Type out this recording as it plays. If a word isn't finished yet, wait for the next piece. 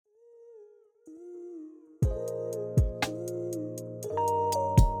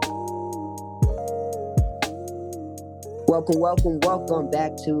Welcome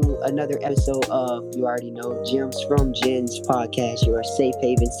back to another episode of You Already Know Gems from Gens podcast, your safe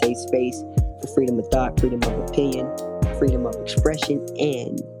haven, safe space for freedom of thought, freedom of opinion, freedom of expression,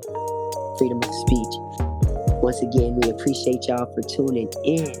 and freedom of speech. Once again, we appreciate y'all for tuning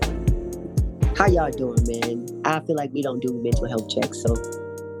in. How y'all doing, man? I feel like we don't do mental health checks, so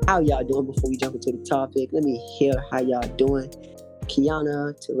how y'all doing before we jump into the topic? Let me hear how y'all doing.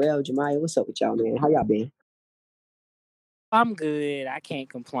 Kiana, Terrell, Jemiah, what's up with y'all, man? How y'all been? I'm good. I can't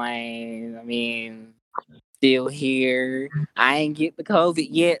complain. I mean, still here. I ain't get the COVID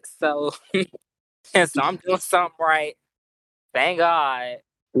yet, so so I'm doing something right. Thank God.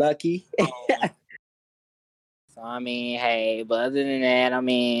 Lucky. So I mean, hey, but other than that, I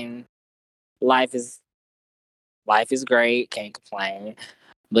mean, life is great. Can't complain.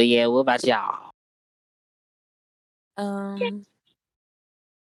 But yeah, what about y'all? I'm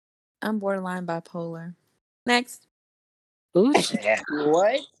borderline bipolar. Next. Who's that?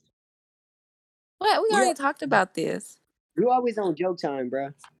 What? What? We already talked about this. You always on joke time,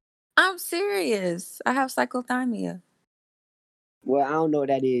 bro. I'm serious. I have cyclothymia. Well, I don't know what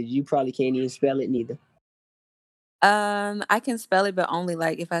that is. You probably can't even spell it neither. I can spell it, but only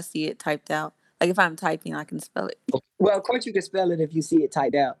like if I see it typed out. Like if I'm typing, I can spell it. Well, of course you can spell it if you see it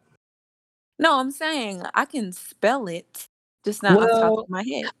typed out. No, I'm saying I can spell it, just not off the top of my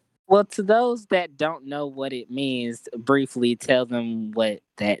head. Well, to those that don't know what it means, briefly tell them what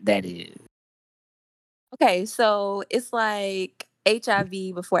that is. Okay, so it's like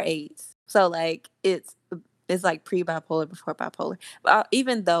HIV before AIDS. So like it's like pre-bipolar before bipolar. But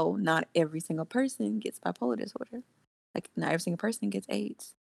even though not every single person gets bipolar disorder, like not every single person gets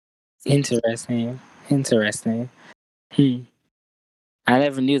AIDS. See? Interesting. I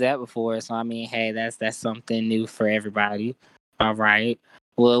never knew that before, so I mean, hey, that's something new for everybody. All right.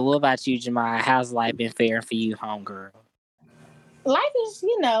 Well, what about you, Jemiah? How's life been faring for you, homegirl? Life is,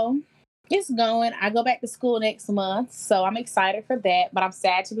 it's going. I go back to school next month, so I'm excited for that. But I'm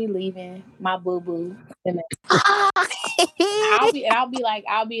sad to be leaving my boo boo. I'll be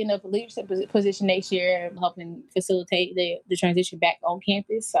in a leadership position next year, helping facilitate the transition back on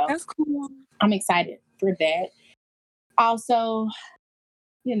campus. So that's cool. I'm excited for that. Also,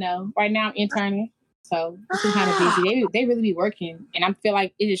 right now I'm interning, so it's been kind of busy. They really be working, and I feel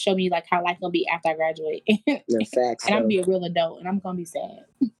like it just showed me like how life gonna be after I graduate. Facts, and I'm gonna be a real adult, and I'm gonna be sad.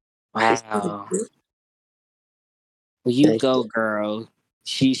 Wow. Well, you go, girl.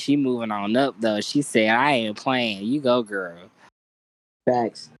 She moving on up though. She said, "I ain't playing. You go, girl."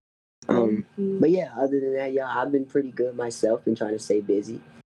 Facts. But yeah, other than that, y'all, I've been pretty good myself. Been trying to stay busy.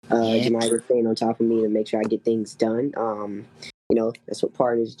 Jemiah was staying on top of me to make sure I get things done. That's what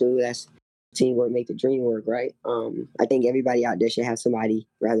partners do. That's teamwork make the dream work, right? I think everybody out there should have somebody,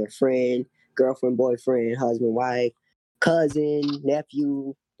 rather a friend, girlfriend, boyfriend, husband, wife, cousin,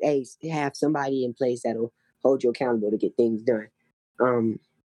 nephew. Hey, have somebody in place that'll hold you accountable to get things done.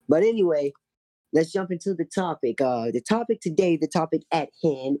 But anyway, let's jump into the topic. The topic at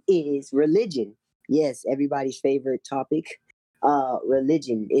hand is religion. Yes, everybody's favorite topic.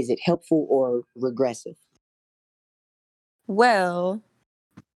 Religion. Is it helpful or regressive? Well,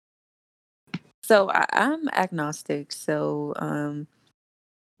 so I'm agnostic. So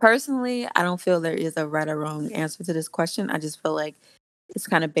personally, I don't feel there is a right or wrong answer to this question. I just feel like it's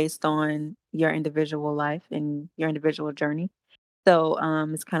kind of based on your individual life and your individual journey. So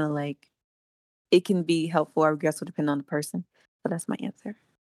it's kind of like it can be helpful or regressive depending on the person. So that's my answer.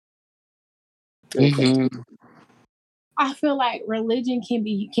 Mm-hmm. I feel like religion can't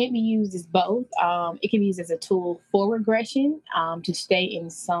be used as both. It can be used as a tool for regression, to stay in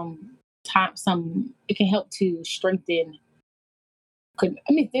some time. It can help to strengthen. Let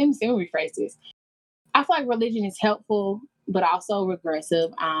me rephrase this. I feel like religion is helpful, but also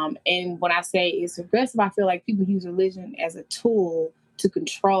regressive. And when I say it's regressive, I feel like people use religion as a tool to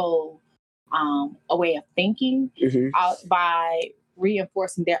control a way of thinking, by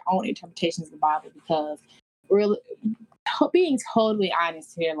reinforcing their own interpretations of the Bible. Because really, being totally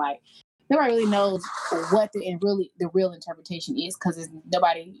honest here, like nobody really knows what the real interpretation is, because it's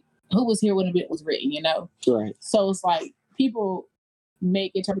nobody who was here when the book was written, Right. So it's like people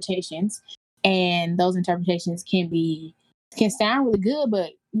make interpretations, and those interpretations can sound really good,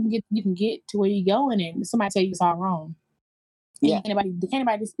 but you can get to where you're going, and somebody tell you it's all wrong. And can't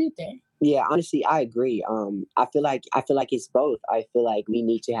anybody dispute that. Yeah, honestly, I agree. I feel like it's both. I feel like we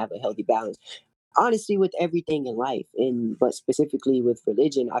need to have a healthy balance. Honestly, with everything in life, but specifically with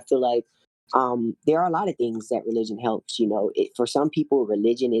religion, I feel like there are a lot of things that religion helps. For some people,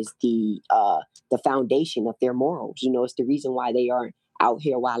 religion is the foundation of their morals. It's the reason why they aren't out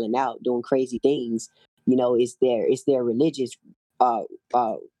here wilding out, doing crazy things. it's their religious uh,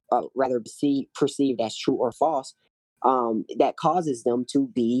 uh, rather perceived as true or false, that causes them to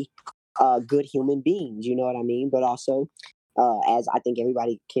be good human beings. You know what I mean? But also, as I think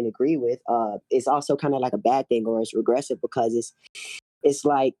everybody can agree with, it's also kind of like a bad thing, or it's regressive, because it's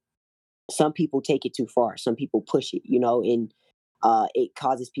like some people take it too far. Some people push it, and it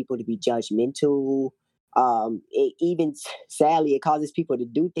causes people to be judgmental. It even sadly, it causes people to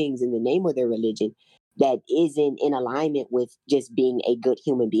do things in the name of their religion that isn't in alignment with just being a good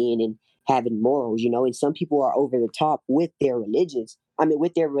human being and having morals. And some people are over the top with their religions. I mean,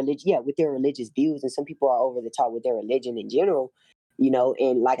 with their religion, yeah, with their religious views, and some people are over the top with their religion in general.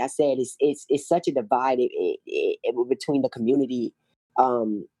 And like I said, it's such a divide between the community.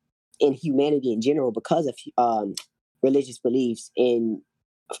 In humanity in general, because of religious beliefs. And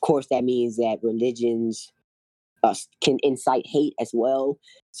of course, that means that religions can incite hate as well.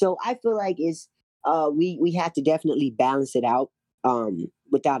 So I feel like we have to definitely balance it out,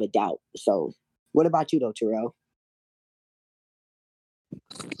 without a doubt. So what about you though, Terrell?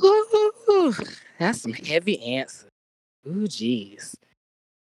 Ooh, that's some heavy answer. Ooh, jeez.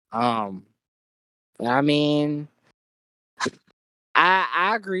 I mean,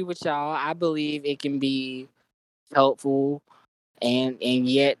 I agree with y'all. I believe it can be helpful and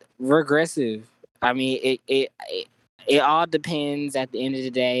yet regressive. I mean, it all depends. At the end of the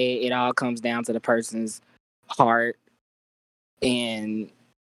day, it all comes down to the person's heart, and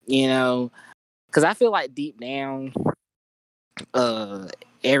because I feel like deep down,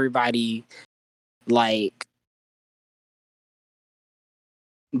 everybody like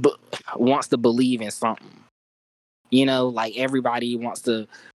wants to believe in something. Like everybody wants to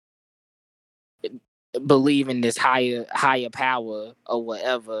believe in this higher power or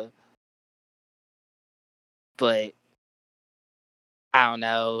whatever. But I don't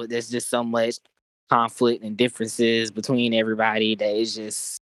know. There's just so much conflict and differences between everybody that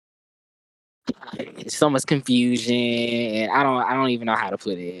it's so much confusion, and I don't even know how to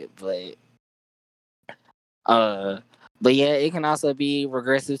put it. But yeah, it can also be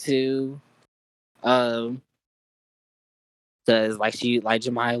regressive too. Because like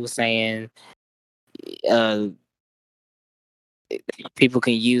Jemiah was saying, uh, people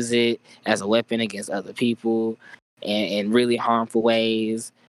can use it as a weapon against other people in really harmful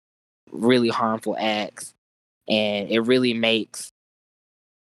ways, really harmful acts, and it really makes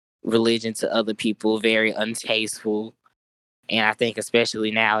religion to other people very untasteful. And I think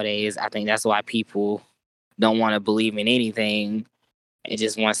especially nowadays, I think that's why people don't want to believe in anything and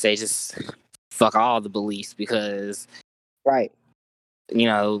just want to say just fuck all the beliefs, because Right.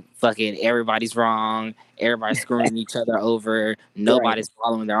 Fuck it, everybody's wrong, everybody's screwing each other over, nobody's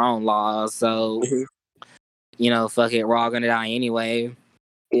following their own laws, so fuck it, we're all gonna die anyway.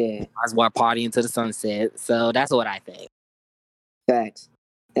 Yeah. Might as well party into the sunset. So that's what I think. Facts.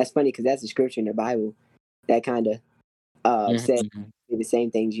 That's funny because that's a scripture in the Bible that kind of said the same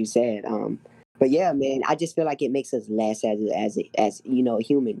things you said. But yeah, man, I just feel like it makes us less as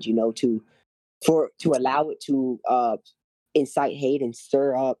humans. To allow it to incite hate and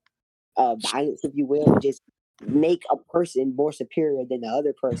stir up violence, if you will, and just make a person more superior than the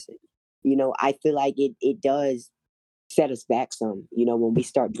other person. I feel like it does set us back some. When we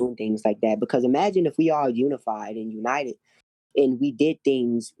start doing things like that, because imagine if we all unified and united and we did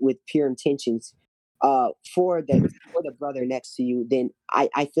things with pure intentions for the brother next to you, then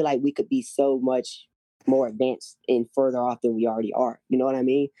I feel like we could be so much more advanced and further off than we already are. You know what I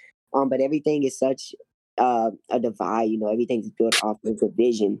mean? But everything is such a divide. Everything's built off of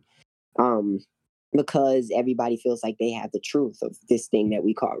division, because everybody feels like they have the truth of this thing that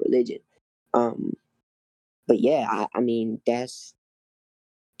we call religion. But yeah, I mean that's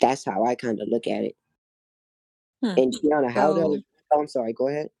how I kind of look at it. And Tiana, how does? Oh, I'm sorry. Go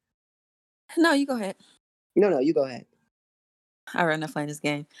ahead. No, you go ahead. No, you go ahead. All right, enough playing this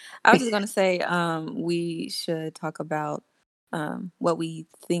game. I was just gonna say, we should talk about what we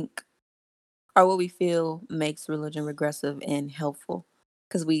think or what we feel makes religion regressive and helpful.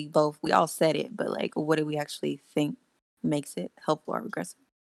 Because we all said it, but like, what do we actually think makes it helpful or regressive?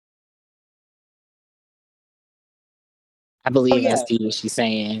 I Oh believe I yeah. see what she's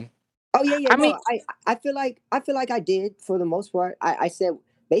saying. Oh yeah, I mean, no, I feel like I did for the most part. I said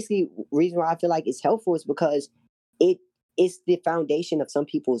basically reason why I feel like it's helpful is because it is the foundation of some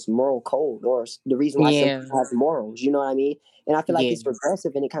people's moral code, or the reason why some yeah, people have morals. You know what I mean? And I feel like yeah. it's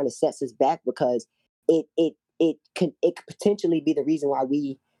regressive, and it kind of sets us back because it could potentially be the reason why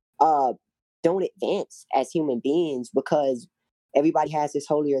we uh don't advance as human beings, because everybody has this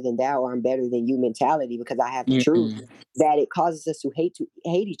holier than thou or I'm better than you mentality because I have the truth, that it causes us to hate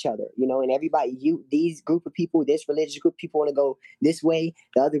each other, you know, and these group of people, this religious group of people want to go this way,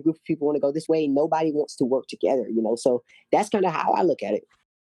 the other group of people want to go this way, and nobody wants to work together, you know. So that's kind of how I look at it.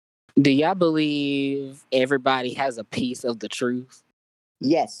 Do y'all believe everybody has a piece of the truth?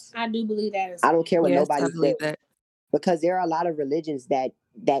 Yes. I do believe that. I don't care what Yes, nobody I believe says. that. Because there are a lot of religions that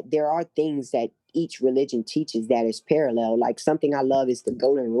there are things that each religion teaches that is parallel. Like something I love is the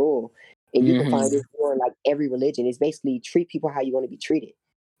golden rule. And you can find this in like every religion. It's basically treat people how you want to be treated.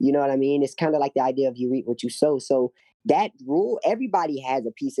 You know what I mean? It's kind of like the idea of you reap what you sow. So that rule, everybody has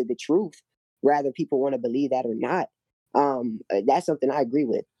a piece of the truth, whether people want to believe that or not. That's something I agree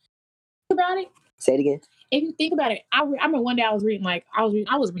with. About it. Say it again. If you think about it, I remember one day I was reading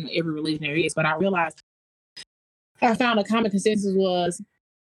every religion there is, but I realized I found a common consensus was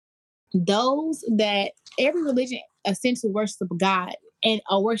those that every religion essentially worships God and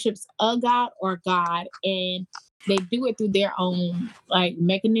worships a God or God, and they do it through their own like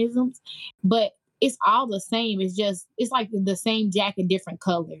mechanisms, but it's all the same. It's like the same jack in different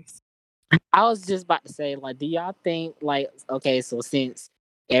colors. I was just about to say, like, do y'all think, like, okay, so since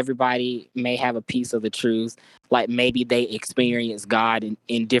everybody may have a piece of the truth, like maybe they experience God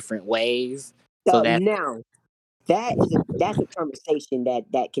in different ways? So that Now, that's a conversation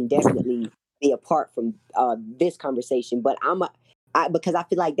that can definitely be apart from this conversation. But because I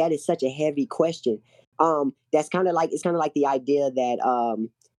feel like that is such a heavy question. That's kind of like the idea that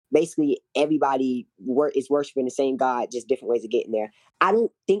basically everybody is worshiping the same God, just different ways of getting there. I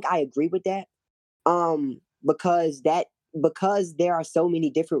don't think I agree with that. Because there are so many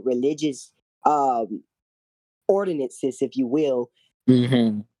different religious ordinances, if you will.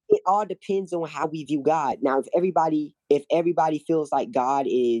 It all depends on how we view God. Now, if everybody feels like God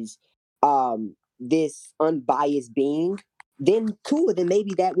is this unbiased being, then cool. Then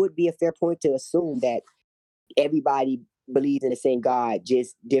maybe that would be a fair point to assume that everybody believes in the same God,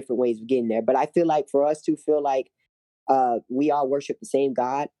 just different ways of getting there. But I feel like for us to feel like we all worship the same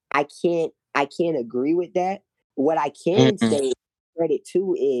God, I can't agree with that. What I can say credit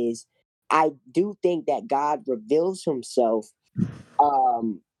to is I do think that God reveals himself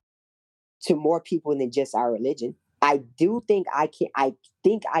to more people than just our religion. I think I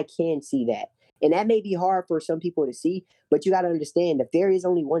can see that. And that may be hard for some people to see, but you got to understand that there is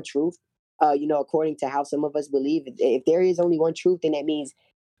only one truth. According to how some of us believe, if there is only one truth, then that means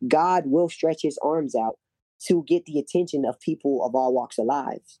God will stretch his arms out to get the attention of people of all walks of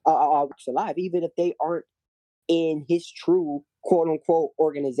life, even if they aren't in his true quote unquote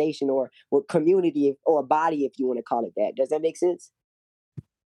organization or community or body, if you want to call it that. Does that make sense?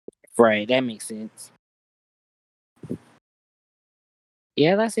 Right, that makes sense.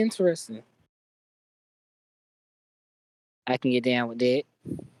 Yeah, that's interesting. I can get down with that.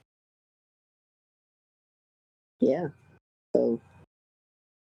 Yeah. So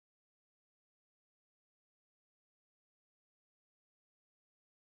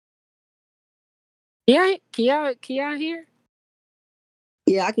Yeah, can y'all hear?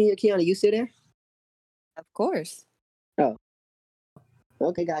 yeah, I can hear Kiana. You still there? Of course. Oh,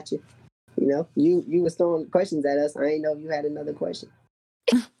 okay, got you. You know, you was throwing questions at us. I didn't know if you had another question.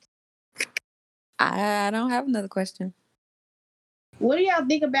 I don't have another question. What do y'all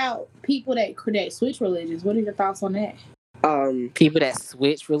think about people that switch religions? What are your thoughts on that? People that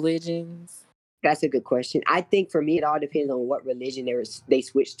switch religions. That's a good question. I think for me, it all depends on what religion they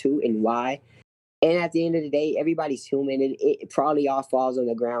switch to and why. And at the end of the day, everybody's human, and it probably all falls on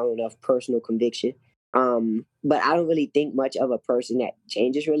the ground of personal conviction. But I don't really think much of a person that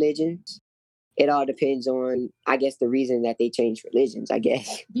changes religions. It all depends on, I guess, the reason that they change religions, I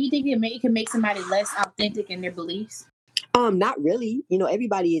guess. Do you think it can make somebody less authentic in their beliefs? Not really. You know,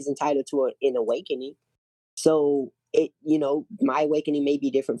 everybody is entitled to an awakening. So my awakening may be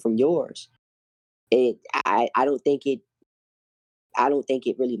different from yours. I don't think it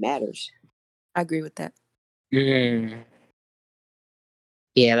really matters. I agree with that.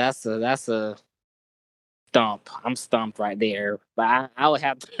 Yeah, that's a stump. I'm stumped right there. But I would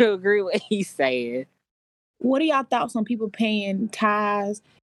have to agree with what he's saying. What are y'all thoughts on people paying tithes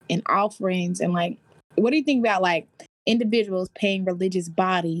and offerings, and like, what do you think about like individuals paying religious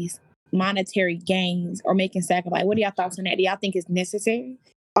bodies monetary gains or making sacrifice? What are y'all thoughts on that? Do y'all think it's necessary?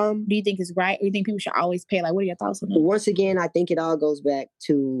 Do you think it's right, or do you think people should always pay? Like, what are your thoughts on that? Once again, I think it all goes back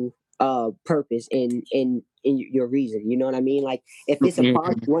to purpose and your reason. You know what I mean? Like, if it's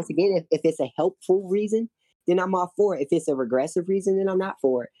once again, if it's a helpful reason, then I'm all for it. If it's a regressive reason, then I'm not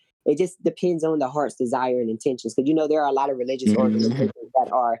for it. It just depends on the heart's desire and intentions. Because there are a lot of religious organizations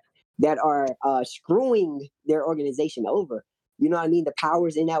that are screwing their organization over. you know what I mean, the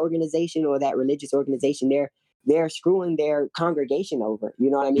powers in that organization or that religious organization, they're screwing their congregation over. You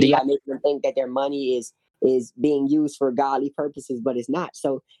know what I mean, by making them think that their money is being used for godly purposes, but it's not.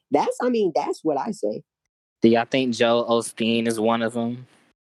 So that's what I say. Do y'all think Joel Osteen is one of them?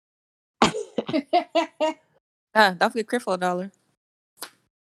 Don't forget Creflo Dollar.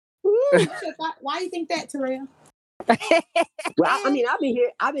 Why do you think that, Terrell? Well,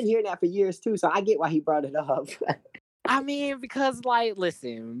 I've been hearing that for years too, so I get why he brought it up. I mean, because like,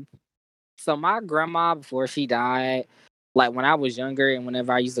 listen. So my grandma, before she died, like when I was younger and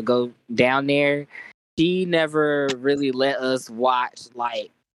whenever I used to go down there, she never really let us watch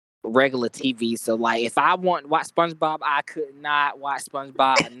like regular TV. So like if I want to watch SpongeBob, I could not watch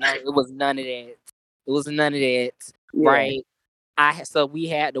SpongeBob. No, it was none of that. It was none of that. Yeah. Right. So we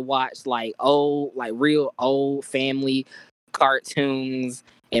had to watch like real old family cartoons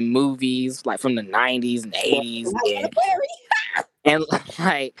and movies like from the 90s and 80s and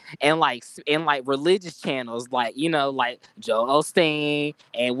religious channels like like Joe Osteen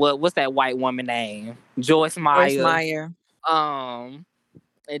and what's that white woman name? Joyce Meyer. And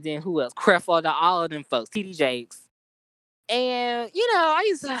then who else? Creflo, all of them folks, TD Jakes. And, I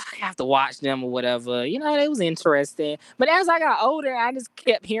used to have to watch them or whatever. It was interesting. But as I got older, I just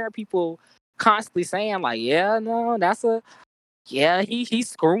kept hearing people constantly saying, like, yeah, no, he's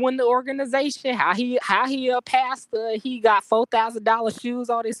screwing the organization. How he a pastor, he got $4,000 shoes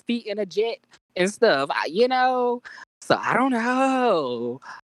on his feet in a jet and stuff. So I don't know.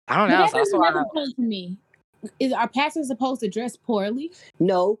 But that doesn't never come to me. Is our pastor supposed to dress poorly?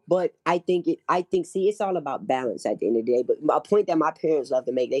 No, but I think see, it's all about balance at the end of the day. But a point that my parents love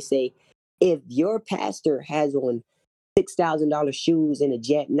to make, they say, if your pastor has on $6,000 shoes and a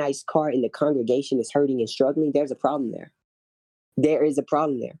jet, nice car, and the congregation is hurting and struggling, there's a problem there. There is a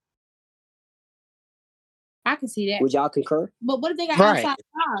problem there. I can see that. Would y'all concur? But what if they got outside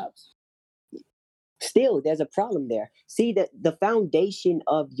jobs? Still, there's a problem there. See, the foundation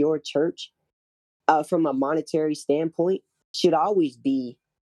of your church, from a monetary standpoint, should always be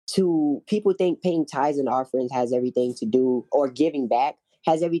to people think paying tithes and offerings has everything to do, or giving back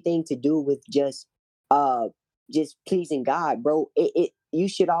has everything to do with just pleasing God, bro. You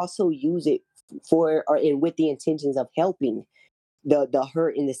should also use it with the intentions of helping the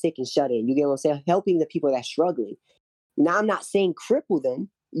hurt and the sick and shut in. You get what I'm saying? Helping the people that's struggling. Now, I'm not saying cripple them,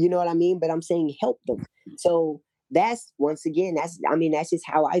 you know what I mean? But I'm saying help them. So that's, once again, that's just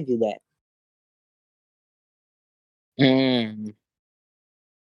how I view that.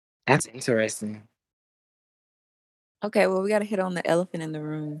 That's interesting. Okay, well, we got to hit on the elephant in the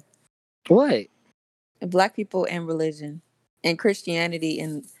room. What? Black people and religion, and Christianity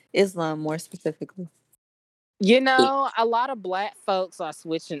and Islam more specifically. A lot of Black folks are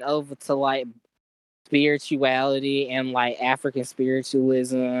switching over to like spirituality and like African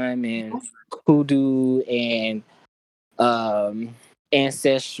spiritualism and hoodoo and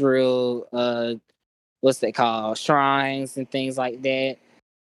ancestral what's that called, shrines and things like that,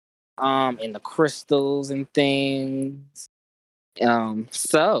 and the crystals and things.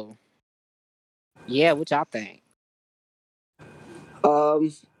 So yeah, what y'all think?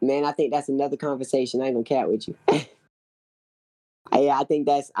 Man, I think that's another conversation. I ain't gonna cat with you. I think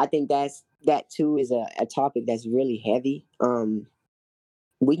that too is a topic that's really heavy.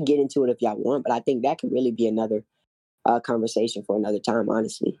 We can get into it if y'all want, but I think that could really be another conversation for another time,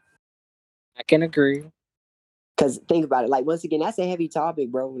 honestly. I can agree. Because think about it, like, once again, that's a heavy topic,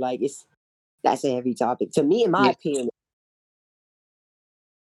 bro. Like, that's a heavy topic to me, in my opinion.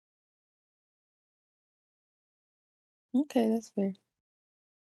 Okay, that's fair.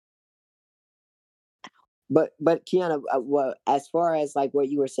 But Kiana, well, as far as like what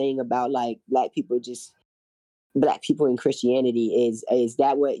you were saying about like black people in Christianity, is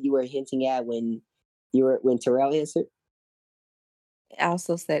that what you were hinting at when Terrell answered? I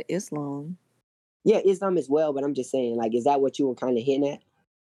also said Islam. Yeah, Islam as well, but I'm just saying, like, is that what you were kind of hinting at?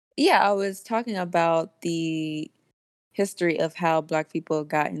 Yeah, I was talking about the history of how Black people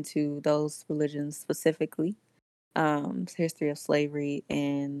got into those religions specifically. History of slavery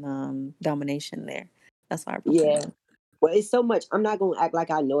and domination there. That's why I brought that up. Well, it's so much. I'm not going to act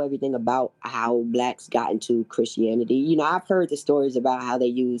like I know everything about how Blacks got into Christianity. I've heard the stories about how they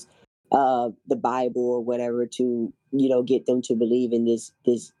use the Bible or whatever to, get them to believe in this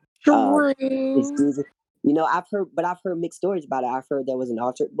Jesus. I've heard mixed stories about it. I've heard there was an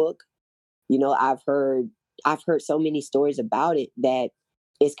altered book. I've heard so many stories about it that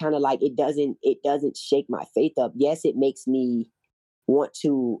it's kind of like it doesn't shake my faith up. Yes, it makes me want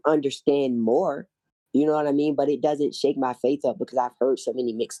to understand more. You know what I mean? But it doesn't shake my faith up because I've heard so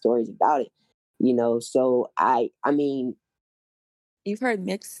many mixed stories about it. So I mean, You've heard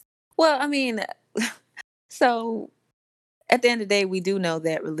mixed. Well, I mean, so at the end of the day, we do know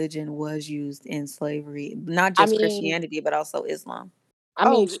that religion was used in slavery, not I just mean, Christianity, but also Islam.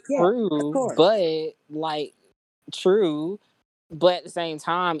 Yeah, of true, course. but like true, but at the same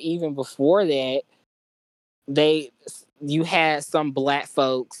time, even before that, you had some black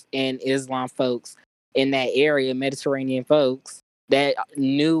folks and Islam folks in that area, Mediterranean folks that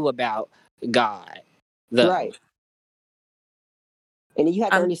knew about God, though. Right. And you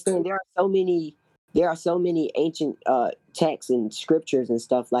have to I'm understand there are so many ancient texts and scriptures and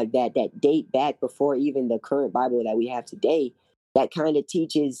stuff like that that date back before even the current Bible that we have today, that kind of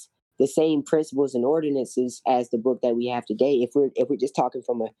teaches the same principles and ordinances as the book that we have today, if we're just talking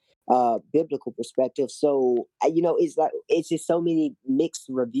from a biblical perspective. So it's like it's just so many mixed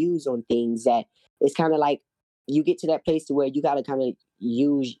reviews on things that it's kind of like you get to that place to where you got to kind of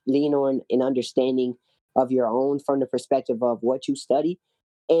lean on an understanding of your own from the perspective of what you study,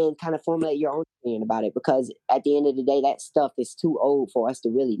 and kind of formulate your own opinion about it, because at the end of the day that stuff is too old for us to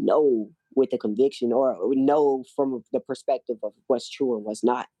really know with a conviction or know from the perspective of what's true and what's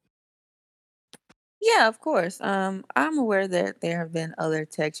not. Yeah, of course. I'm aware that there have been other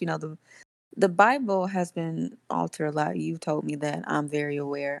texts. The Bible has been altered a lot. You've told me that. I'm very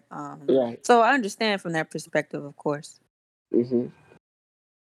aware. Right. So I understand from that perspective, of course. Hmm.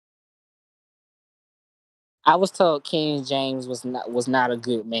 I was told King James was not a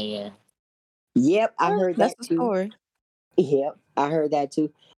good man. Yep, I Well, heard that's that the too. story. Yep, I heard that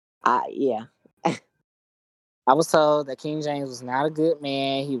too. Yeah. I was told that King James was not a good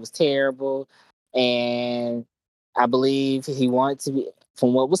man. He was terrible, and I believe he wanted to be.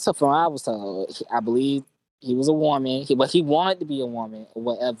 From what I was told, I believe he was a woman. He wanted to be a woman or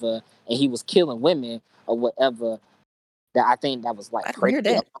whatever, and he was killing women or whatever. That I think that was like I didn't hear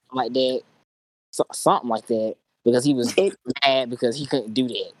crazy or that. something like that. Something like that, because he was It, mad because he couldn't do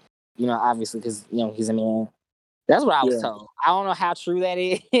that. Obviously because he's a man. That's what I was yeah. told. I don't know how true that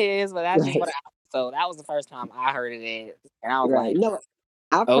is, but that's just Right. what I was told. That was the first time I heard of it, and I was Right. like, No,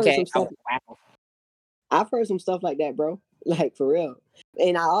 I've heard okay. some stuff. Wow. I've heard some stuff like that, bro. Like for real.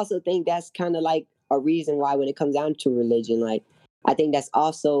 And I also think that's kind of like a reason why when it comes down to religion, like I think that's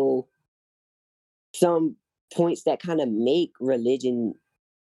also some points that kind of make religion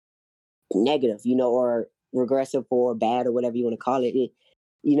negative, or regressive or bad or whatever you want to call it.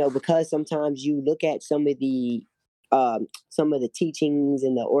 Because sometimes you look at some of the teachings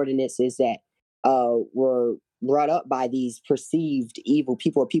and the ordinances that were brought up by these perceived evil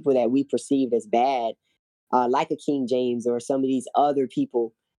people or people that we perceived as bad, like a King James or some of these other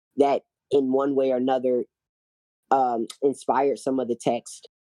people that in one way or another inspired some of the text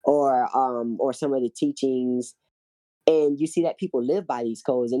or some of the teachings, and you see that people live by these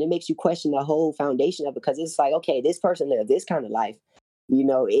codes, and it makes you question the whole foundation of it, because it's like, okay, this person lived this kind of life,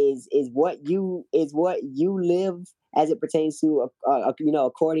 is what you live as it pertains to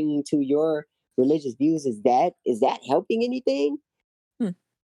according to your religious views, is that helping anything? Hmm.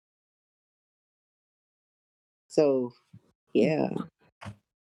 So yeah.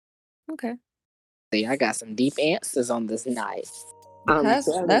 Okay. See, I got some deep answers on this night.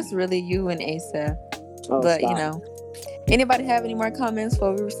 That's really you and Asa. Oh, But stop. anybody have any more comments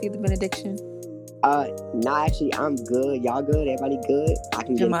before we receive the benediction? Nah, actually, I'm good. Y'all good? Everybody good? I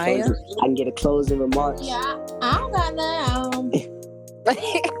can Jemiah? get a closing remarks. Yeah, I don't got none.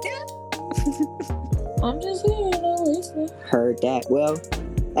 I'm just here, listening. Heard that. Well,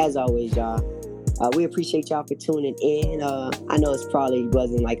 as always, y'all, we appreciate y'all for tuning in. I know it's probably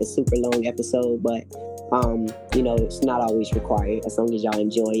wasn't like a super long episode, but it's not always required, as long as y'all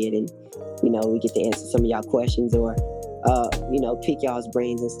enjoy it and we get to answer some of y'all questions, or pick y'all's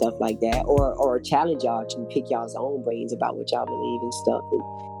brains and stuff like that, or challenge y'all to pick y'all's own brains about what y'all believe and stuff.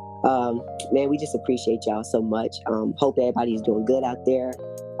 And man, we just appreciate y'all so much. Hope everybody's doing good out there,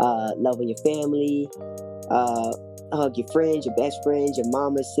 loving your family, hug your friends, your best friends, your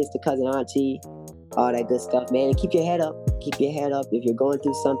mama, sister, cousin, auntie, all that good stuff, man. And keep your head up. If you're going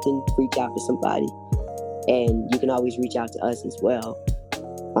through something, reach out to somebody, and you can always reach out to us as well.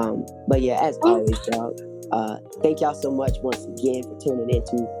 But yeah, as always, y'all, thank y'all so much once again for tuning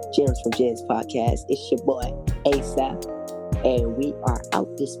into Gems from Gens podcast. It's your boy ASAP, and we are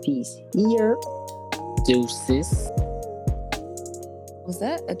out this piece here. Deuces. Was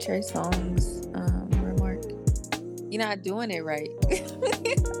that a Trey Songz remark? You're not doing it right.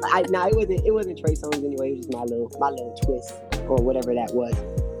 It wasn't Trey Songz anyway. It was just my little twist or whatever that was.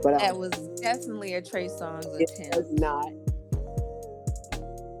 But that was definitely a Trey Songz it attempt. was not.